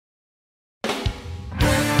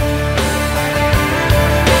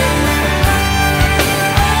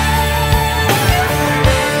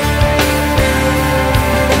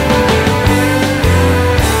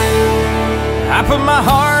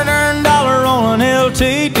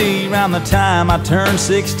TD around the time I turned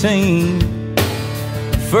 16.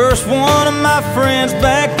 First one of my friends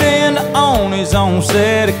back then to own his own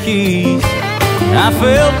set of keys. I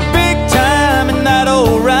felt big time in that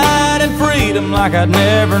old ride and freedom like I'd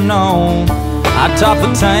never known. I topped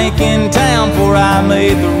the tank in town before I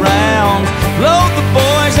made the rounds. Load the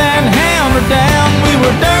boys and hammer down. We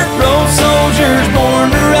were dirt road soldiers born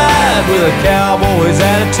to ride with a cowboy's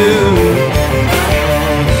attitude.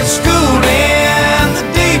 Schooled in the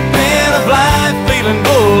deep end of life, feeling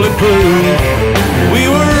bulletproof. We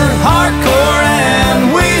were hardcore and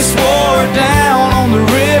we swore down on the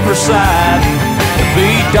riverside to be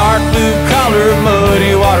dark blue collar,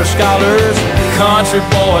 muddy water scholars, country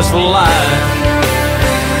boys for life.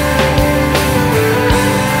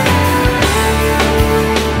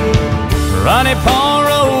 Ronnie Paul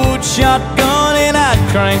rode shotgun and I'd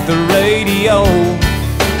crank the radio.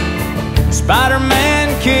 Spider-Man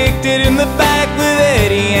kicked it in the back with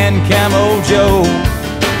Eddie and Camo Joe.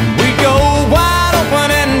 We'd go wide open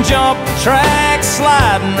and jump the track,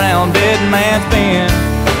 sliding round Dead Man's Bend,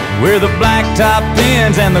 where the blacktop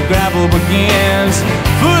ends and the gravel begins.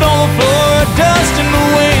 Foot on the floor, dust in the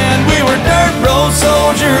wind. We were dirt road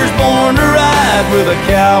soldiers born to ride with a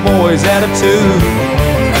cowboy's attitude.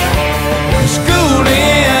 Schooled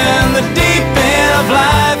in